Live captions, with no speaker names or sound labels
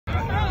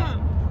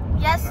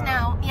Yes,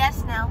 no.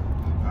 Yes, no.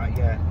 Not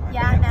yet.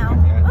 Yeah, no.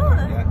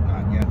 Not yet.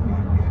 Not yet.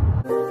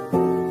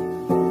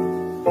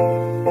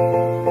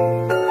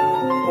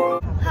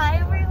 Hi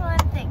everyone,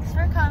 thanks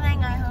for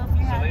coming. I hope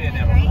you're having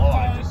a great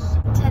day.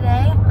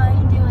 Today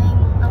I'm doing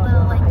a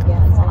little like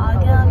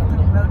vlog of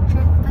the road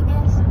trip,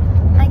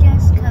 I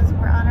guess, because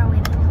we're on our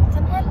way to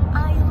Hilton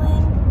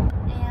Island,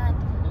 and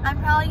I'm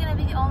probably gonna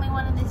be the only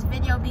one in this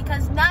video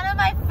because none of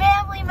my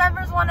family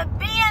members want to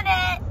be in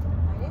it.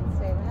 I didn't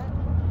say that.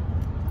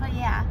 But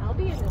yeah. I'll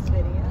be in this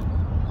video.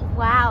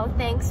 Wow,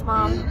 thanks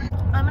Mom.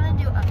 I'm gonna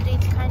do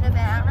updates kind of, and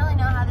I don't really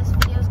know how this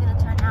video is gonna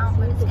turn out,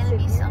 but it's gonna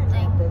be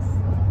something.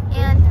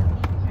 And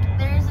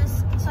there's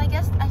this, so I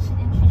guess I should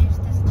introduce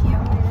this to you.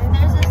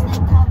 There's this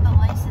thing called the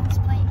license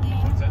plate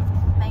game.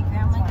 My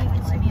grandma gave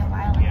it to me a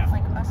while ago,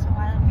 like us a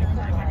while, really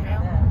long time ago.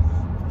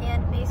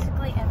 And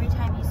basically every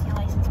time you see a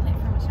license plate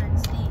from a certain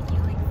state, you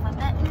like flip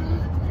it.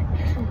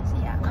 So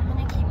yeah, I'm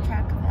gonna keep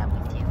track of that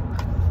with you.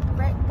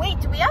 Right,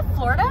 wait, do we have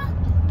Florida?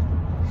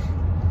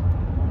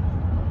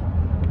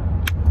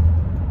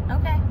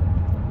 Okay.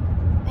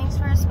 Thanks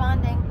for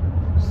responding.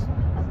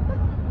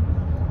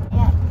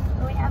 Yeah,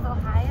 we have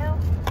Ohio,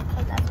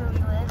 because that's where we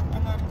live,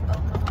 and then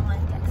Oklahoma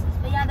and Texas.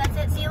 But yeah, that's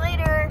it. See you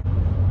later.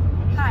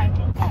 Hi.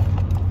 Okay.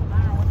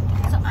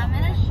 So I'm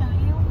going to show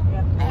you.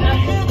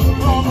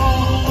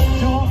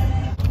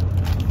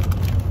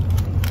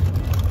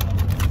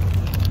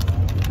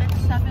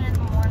 It's 7 in the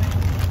morning.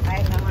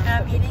 I know.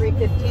 I'm eating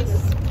 3:15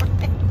 this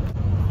morning.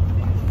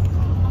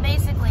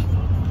 Basically,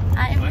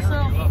 I have this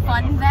little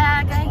fun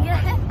bag, I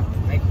guess.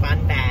 Like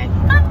fun bag.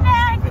 Fun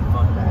bag.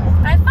 Fun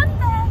bag. My fun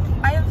bag.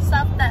 I have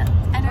stuff that's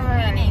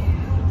entertaining.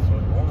 So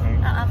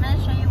boring. I'm going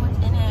to show you what's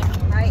in it.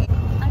 Right.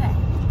 Okay.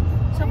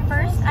 So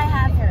first I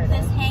have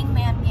this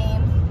hangman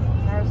game.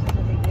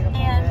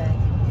 And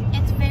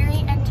it's very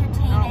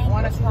entertaining.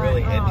 That's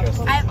really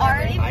interesting. I've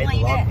already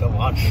played I love to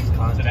watch this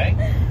content. Today?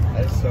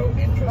 That's so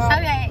interesting.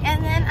 Okay,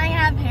 and then I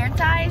have hair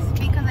ties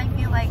because I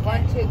feel like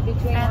Between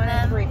 1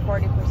 and 3,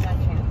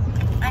 40%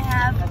 chance. I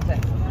have That's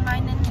it.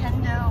 my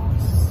Nintendo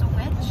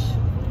Switch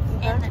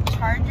and the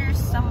charger's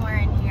somewhere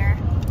in here.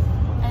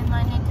 And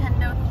my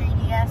Nintendo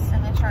 3DS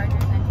and the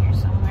charger's in here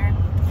somewhere.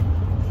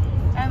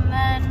 And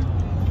then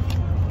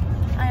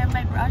I have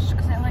my brush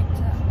because I like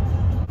to.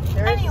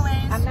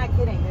 Anyways. I'm not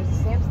kidding. There's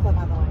a Sam's Club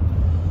on the way.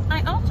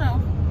 I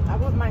also I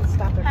wouldn't mind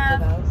stopping for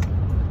those.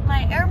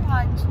 my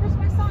AirPods. Where's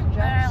my song, Joe?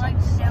 That I like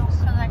to do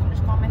because I can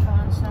just call my phone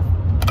and stuff.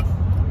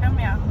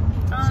 Yeah.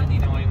 So do you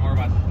know any more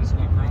about this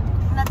GoPro?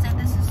 That's it.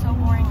 This is so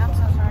boring. I'm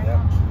so sorry.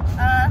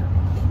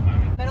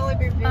 Middle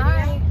of your video.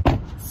 Bye.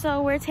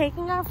 So we're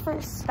taking our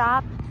first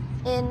stop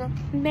in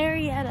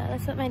Marietta.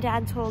 That's what my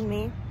dad told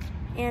me.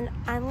 And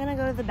I'm gonna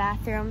go to the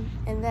bathroom,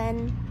 and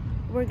then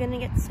we're gonna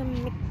get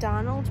some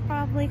McDonald's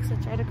probably because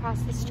it's right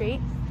across the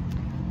street.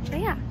 But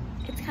yeah,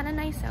 it's kind of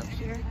nice out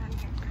here.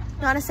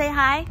 You want to say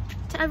hi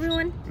to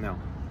everyone? No.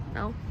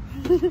 No.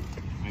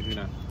 I do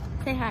not.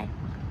 Say hi.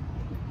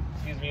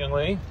 Excuse me, young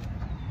lady.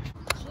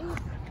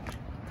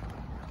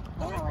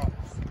 We're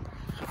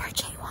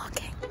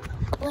jaywalking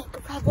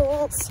like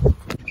rebels.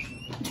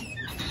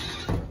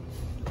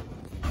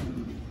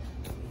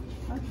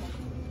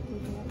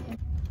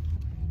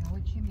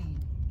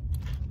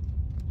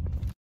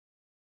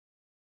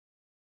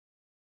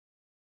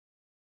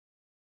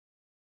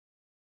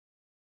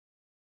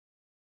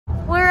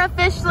 We're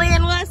officially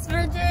in West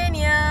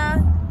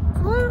Virginia.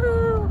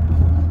 Woo!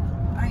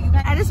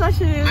 I just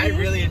watched a movie. I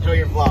really enjoy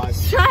your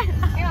vlogs.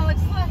 Yeah,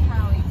 what's fun,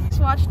 Howie?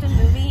 Just watched a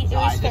movie. It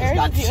was Ferris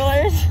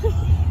Bueller's.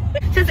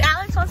 Because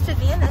Alex wants to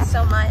be in this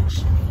so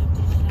much.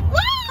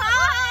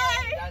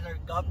 Hi! You guys are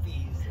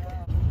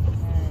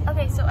guppies.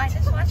 Okay, so I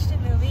just watched a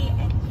movie,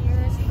 and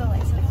here's the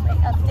license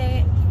plate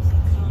update.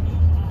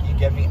 Can you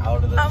get me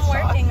out of this? I'm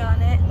working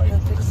on it. Like,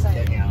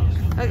 get me out.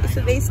 Okay,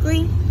 so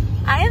basically,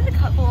 I have a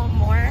couple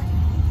more.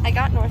 I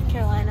got North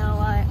Carolina a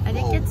lot. I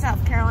didn't get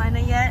South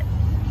Carolina yet.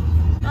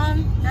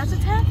 That's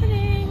what's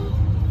happening.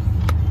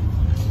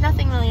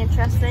 Nothing really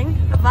interesting.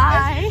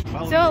 Bye.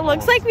 So it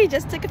looks like we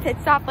just took a pit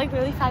stop like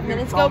really 5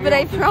 minutes ago, but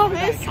I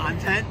promise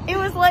it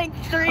was like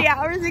 3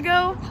 hours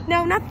ago.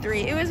 No, not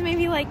 3. It was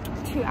maybe like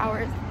 2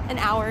 hours, an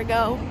hour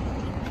ago.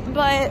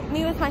 But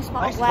me with my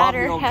small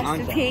bladder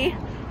has to pee.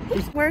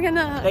 We're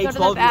gonna go to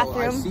the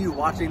bathroom. I see you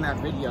watching that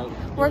video.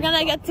 We're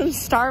gonna get some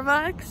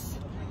Starbucks.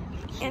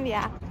 And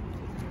yeah.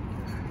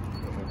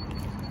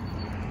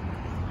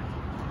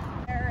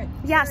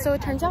 Yeah, so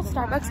it turns out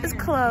Starbucks is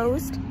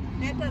closed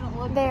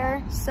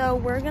there, so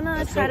we're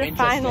gonna try to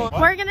find one.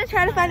 We're gonna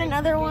try to find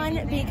another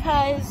one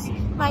because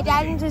my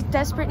dad is in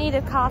desperate need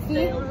of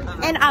coffee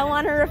and I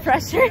want a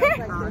refresher.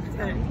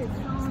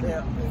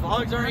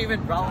 Vlogs aren't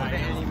even relevant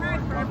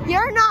anymore.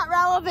 You're not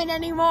relevant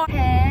anymore.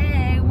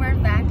 Hey, we're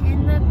back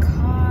in the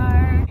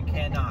car. You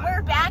cannot.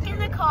 We're back in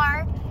the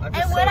car,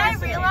 and what I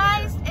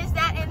realized is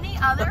that in the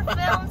other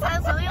films I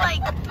was really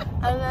like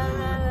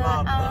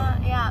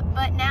yeah,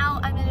 but now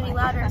I'm gonna be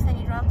louder, so you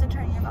don't have to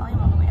turn your volume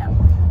all the way up.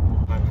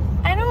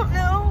 I don't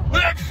know.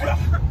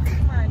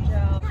 Come on,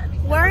 Joe.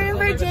 We're in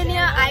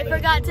Virginia. I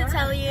forgot to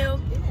tell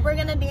you. we're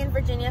gonna be in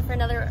Virginia for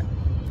another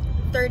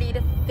 30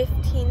 to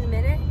 15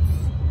 minutes.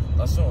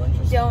 That's so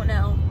interesting. Don't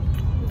know.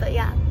 But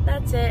yeah,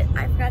 that's it.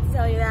 I forgot to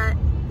tell you that.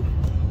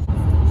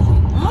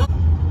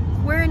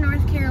 We're in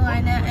North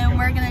Carolina and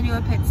we're gonna do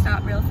a pit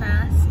stop real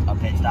fast. A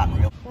pit stop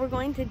real. We're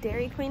going to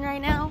Dairy Queen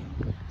right now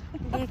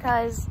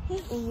because,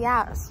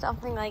 yeah,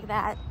 something like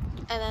that.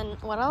 And then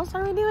what else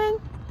are we doing?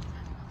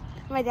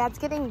 My dad's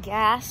getting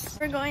gas.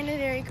 We're going to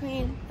Dairy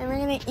Queen and we're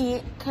gonna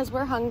eat because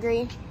we're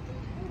hungry.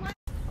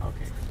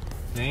 Okay.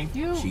 Thank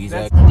you.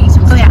 Jesus.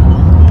 Oh yeah,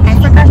 I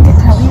forgot to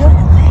tell you,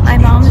 my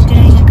mom's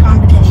doing a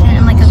competition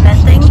and like a bet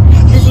thing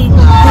to see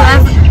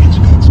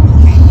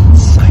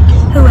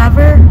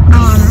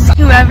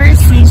whoever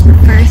sees the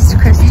first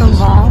crystal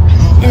ball,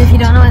 and if you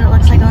don't know what it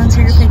looks like, I'll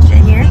insert your picture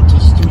here.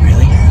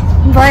 Really?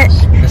 But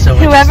So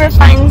whoever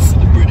finds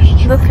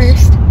the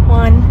first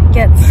one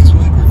gets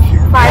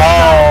 $5.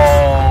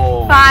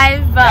 Whoa.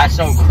 $5. That's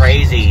so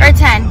crazy. Or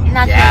 10,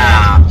 not 10.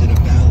 Yeah.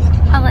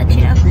 I'll let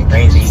you know.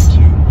 Crazy.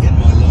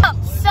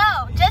 So,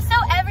 just so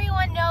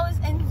everyone knows,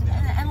 and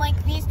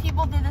like these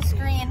people do the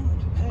screen.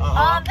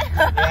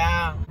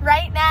 Yeah.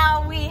 Right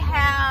now we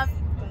have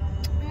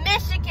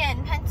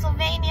Michigan,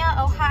 Pennsylvania,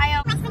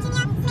 Ohio, West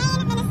Virginia,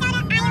 Maine, Minnesota,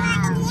 Iowa,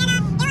 Indiana,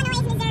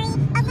 Illinois, Missouri,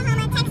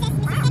 Oklahoma, Texas,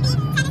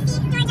 Mississippi,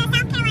 Tennessee, Georgia,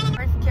 South Carolina,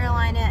 North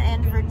Carolina,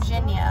 and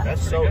Virginia.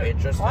 That's so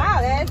interesting. Wow,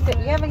 that's it.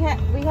 We haven't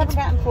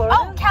gotten Florida.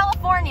 Oh,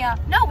 California.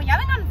 No, we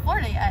haven't gotten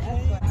Florida yet.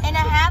 In a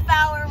half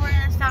hour, we're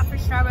gonna stop for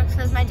Starbucks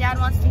because my dad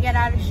wants to get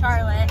out of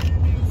Charlotte.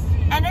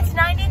 And it's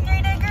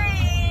 93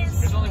 degrees.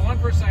 There's only one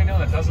person I know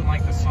that doesn't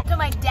like the sun. So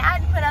my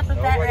dad put up a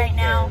bet right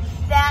now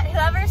that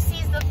whoever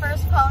sees the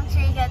first palm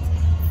tree gets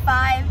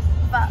 $5.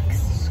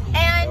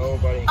 And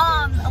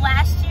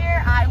last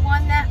year I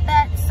won that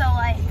bet, so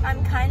like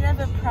I'm kind of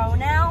a pro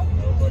now.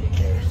 Nobody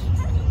cares.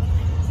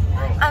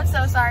 I'm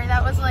so sorry,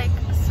 that was like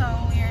so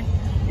weird.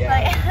 Yeah.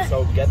 Like,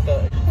 So get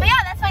the. but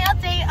yeah, that's my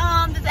update.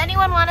 Does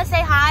anyone want to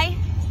say hi?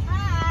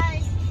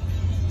 Hi.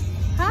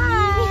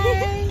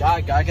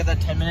 Hi. Gotta get that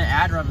 10-minute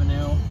ad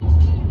revenue.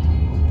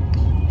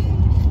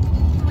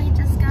 We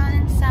just got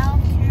in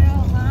South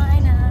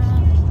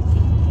Carolina.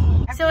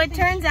 So it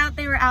turns out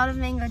they were out of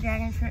mango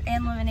dragon fruit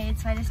and lemonade,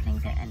 so I just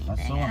didn't get anything.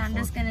 That's so and I'm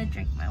just gonna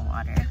unfortunate. drink my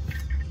water.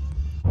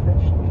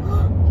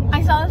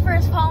 I saw the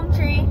first palm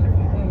tree.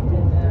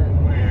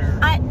 Where?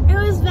 It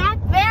was back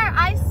there.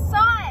 I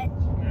saw it.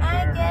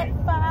 I get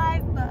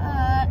 $5.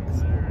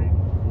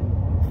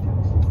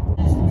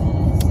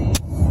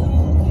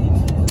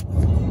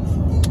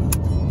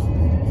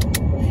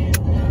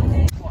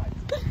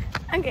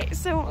 Okay,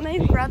 so my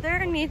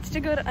brother needs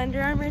to go to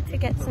Under Armour to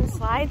get some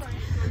slides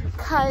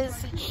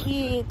because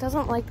he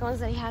doesn't like the ones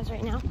that he has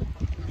right now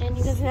and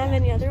he doesn't have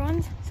any other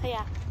ones. So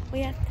yeah,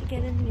 we have to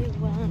get him new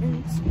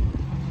ones.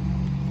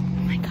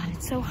 Oh my god,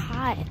 it's so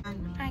hot.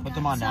 I Put got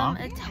them on some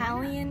now?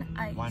 Italian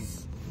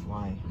ice.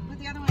 Why? Put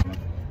the other one.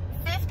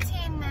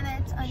 15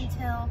 minutes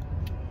until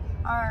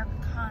our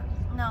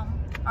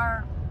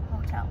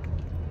hotel.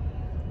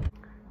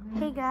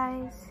 Hey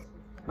guys,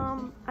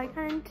 I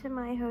got into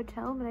my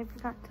hotel, but I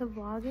forgot to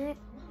vlog it.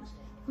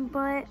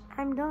 But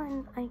I'm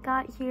done. I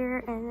got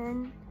here, and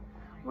then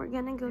we're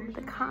gonna go to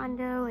the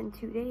condo in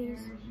 2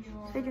 days.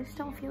 So I just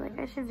don't feel like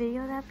I should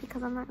video that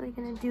because I'm not really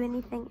gonna do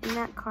anything in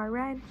that car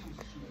ride.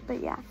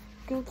 But yeah,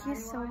 thank you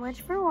so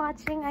much for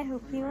watching. I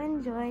hope you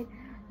enjoyed.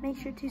 Make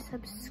sure to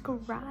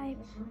subscribe,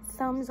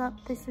 thumbs up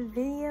this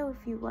video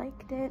if you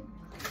liked it.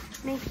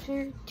 Make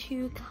sure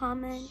to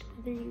comment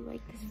whether you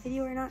like this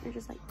video or not, or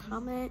just like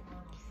comment.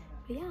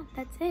 But yeah,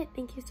 that's it.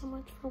 Thank you so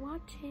much for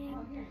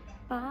watching.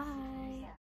 Bye.